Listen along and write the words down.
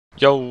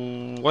Yo,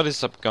 what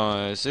is up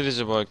guys? It is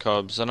your boy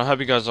Kobz, and I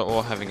hope you guys are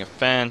all having a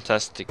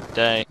fantastic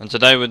day. And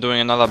today we're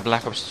doing another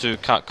Black Ops 2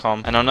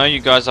 cutcom. And I know you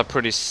guys are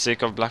pretty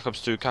sick of Black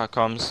Ops 2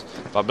 cutcoms,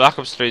 but Black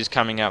Ops 3 is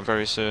coming out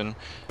very soon.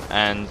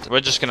 And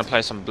we're just gonna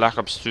play some Black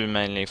Ops 2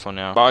 mainly for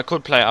now. But I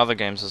could play other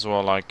games as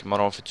well, like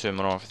Modern Warfare 2,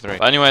 Modern Warfare 3.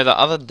 But anyway, the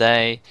other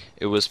day,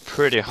 it was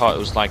pretty hot. It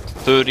was like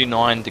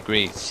 39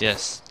 degrees.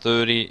 Yes,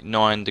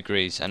 39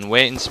 degrees. And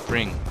we're in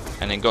spring,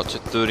 and it got to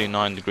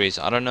 39 degrees.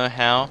 I don't know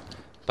how,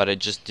 but it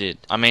just did.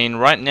 I mean,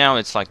 right now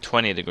it's like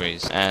 20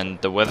 degrees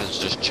and the weather's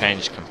just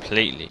changed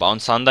completely. But on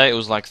Sunday it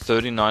was like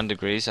 39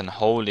 degrees and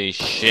holy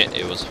shit,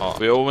 it was hot.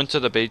 We all went to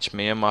the beach,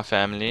 me and my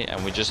family,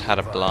 and we just had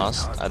a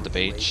blast at the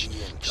beach,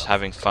 just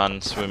having fun,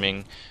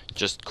 swimming,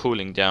 just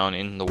cooling down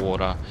in the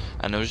water,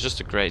 and it was just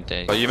a great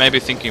day. But you may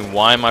be thinking,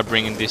 why am I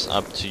bringing this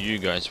up to you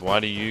guys?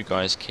 Why do you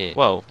guys care?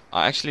 Well,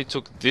 I actually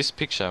took this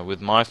picture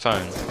with my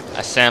phone,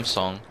 a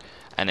Samsung,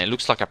 and it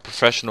looks like a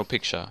professional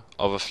picture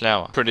of a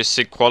flower. Pretty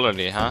sick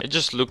quality, huh? It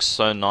just looks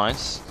so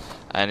nice,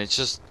 and it's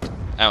just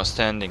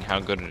outstanding how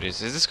good it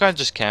is. Is this guy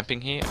just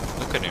camping here?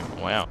 Look at him.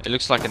 Wow. It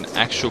looks like an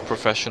actual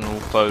professional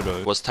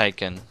photo was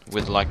taken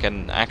with like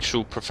an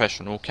actual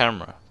professional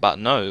camera. But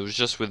no, it was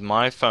just with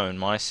my phone,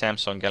 my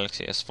Samsung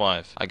Galaxy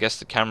S5. I guess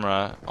the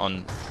camera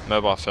on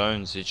mobile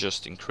phones is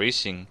just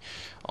increasing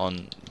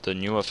on the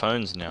newer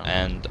phones now,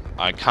 and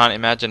I can't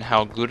imagine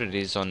how good it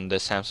is on the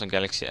Samsung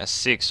Galaxy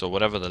S6 or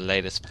whatever the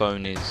latest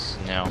phone is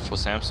now for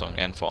Samsung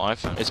and for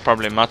iPhone. It's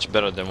probably much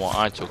better than what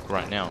I took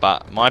right now,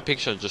 but my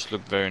picture just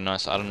looked very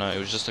nice. I don't know, it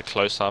was just a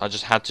close-up. I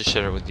just had to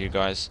share it with you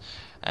guys,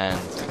 and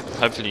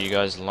hopefully you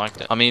guys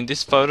liked it. I mean,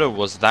 this photo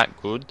was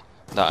that good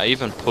that I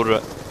even put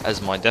it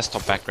as my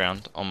desktop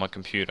background on my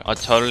computer. I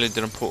totally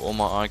didn't put all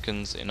my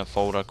icons in a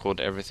folder called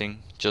everything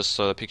just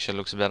so the picture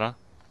looks better.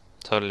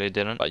 Totally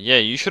didn't. But yeah,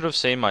 you should have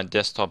seen my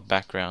desktop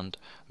background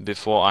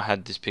before I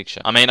had this picture.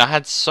 I mean, I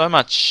had so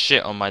much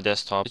shit on my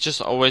desktop. It's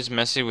just always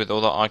messy with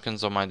all the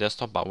icons on my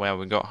desktop. But wow,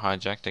 we got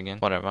hijacked again.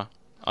 Whatever.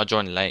 I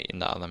joined late in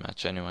the other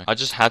match anyway. I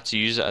just had to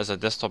use it as a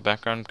desktop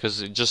background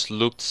because it just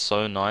looked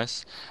so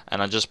nice.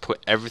 And I just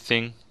put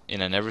everything in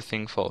an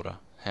everything folder.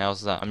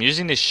 How's that? I'm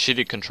using this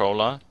shitty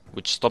controller,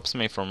 which stops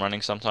me from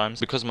running sometimes,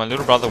 because my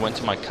little brother went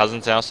to my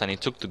cousin's house and he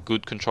took the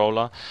good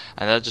controller,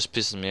 and that just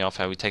pisses me off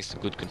how he takes the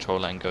good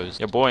controller and goes,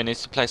 your boy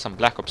needs to play some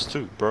Black Ops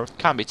 2, bro.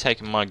 Can't be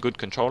taking my good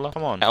controller.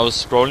 Come on. I was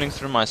scrolling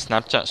through my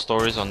Snapchat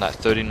stories on that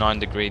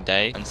 39-degree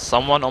day, and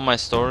someone on my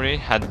story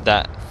had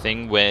that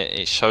thing where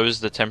it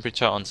shows the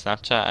temperature on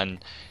Snapchat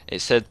and it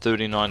said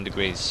 39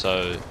 degrees,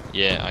 so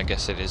yeah, I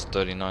guess it is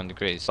 39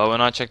 degrees. But when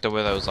I checked the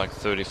weather, it was like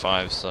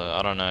 35, so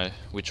I don't know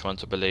which one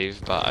to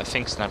believe, but I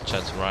think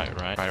Snapchat's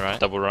right,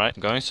 double right.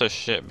 I'm going so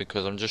shit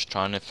because I'm just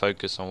trying to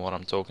focus on what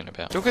I'm talking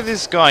about. Look at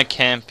this guy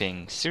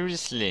camping,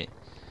 seriously.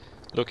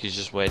 Look, he's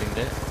just waiting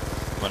there.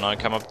 When I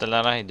come up the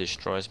ladder, he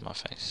destroys my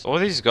face. All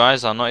these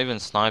guys are not even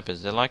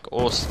snipers, they're like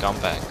all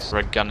scumbags,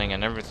 red gunning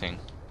and everything.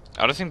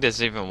 I don't think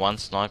there's even one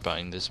sniper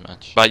in this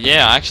match. But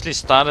yeah, I actually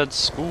started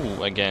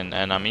school again,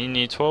 and I'm in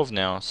year 12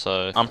 now,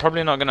 so I'm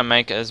probably not gonna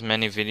make as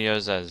many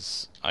videos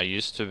as I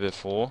used to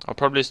before. I'll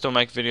probably still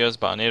make videos,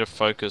 but I need to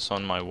focus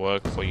on my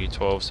work for year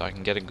 12 so I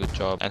can get a good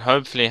job and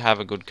hopefully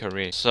have a good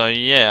career. So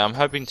yeah, I'm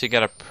hoping to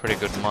get a pretty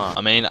good mark.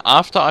 I mean,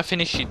 after I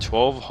finish year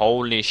 12,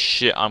 holy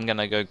shit, I'm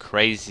gonna go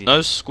crazy.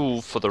 No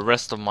school for the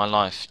rest of my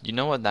life. You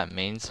know what that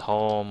means?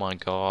 Oh my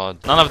god.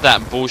 None of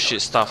that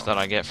bullshit stuff that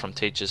I get from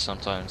teachers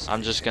sometimes.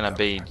 I'm just gonna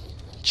be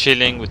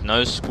chilling with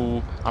no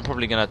school. I'm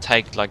probably gonna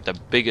take like the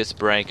biggest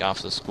break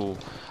after school,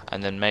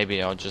 and then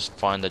maybe I'll just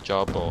find a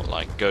job or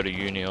like go to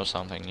uni or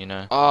something, you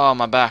know. Oh,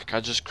 my back, I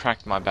just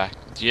cracked my back.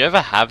 Do you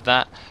ever have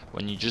that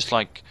when you just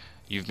like,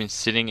 you've been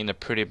sitting in a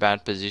pretty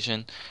bad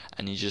position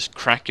and you just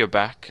crack your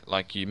back,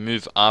 like you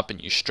move up and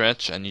you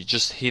stretch and you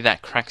just hear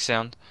that crack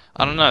sound?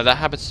 I don't know, that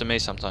happens to me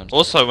sometimes.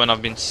 Also, when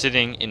I've been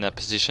sitting in a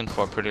position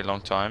for a pretty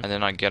long time and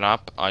then I get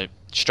up, I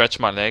stretch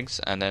my legs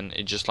and then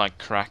it just like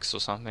cracks or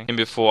something. And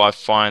before I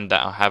find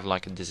that I have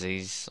like a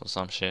disease or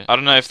some shit. I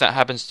don't know if that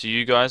happens to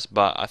you guys,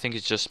 but I think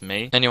it's just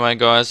me. Anyway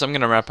guys, I'm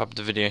gonna wrap up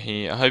the video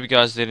here. I hope you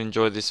guys did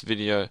enjoy this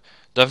video.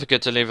 Don't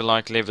forget to leave a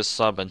like, leave a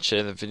sub and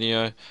share the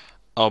video.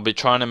 I'll be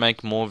trying to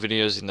make more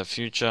videos in the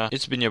future.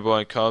 It's been your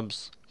boy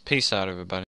Kobz. Peace out everybody.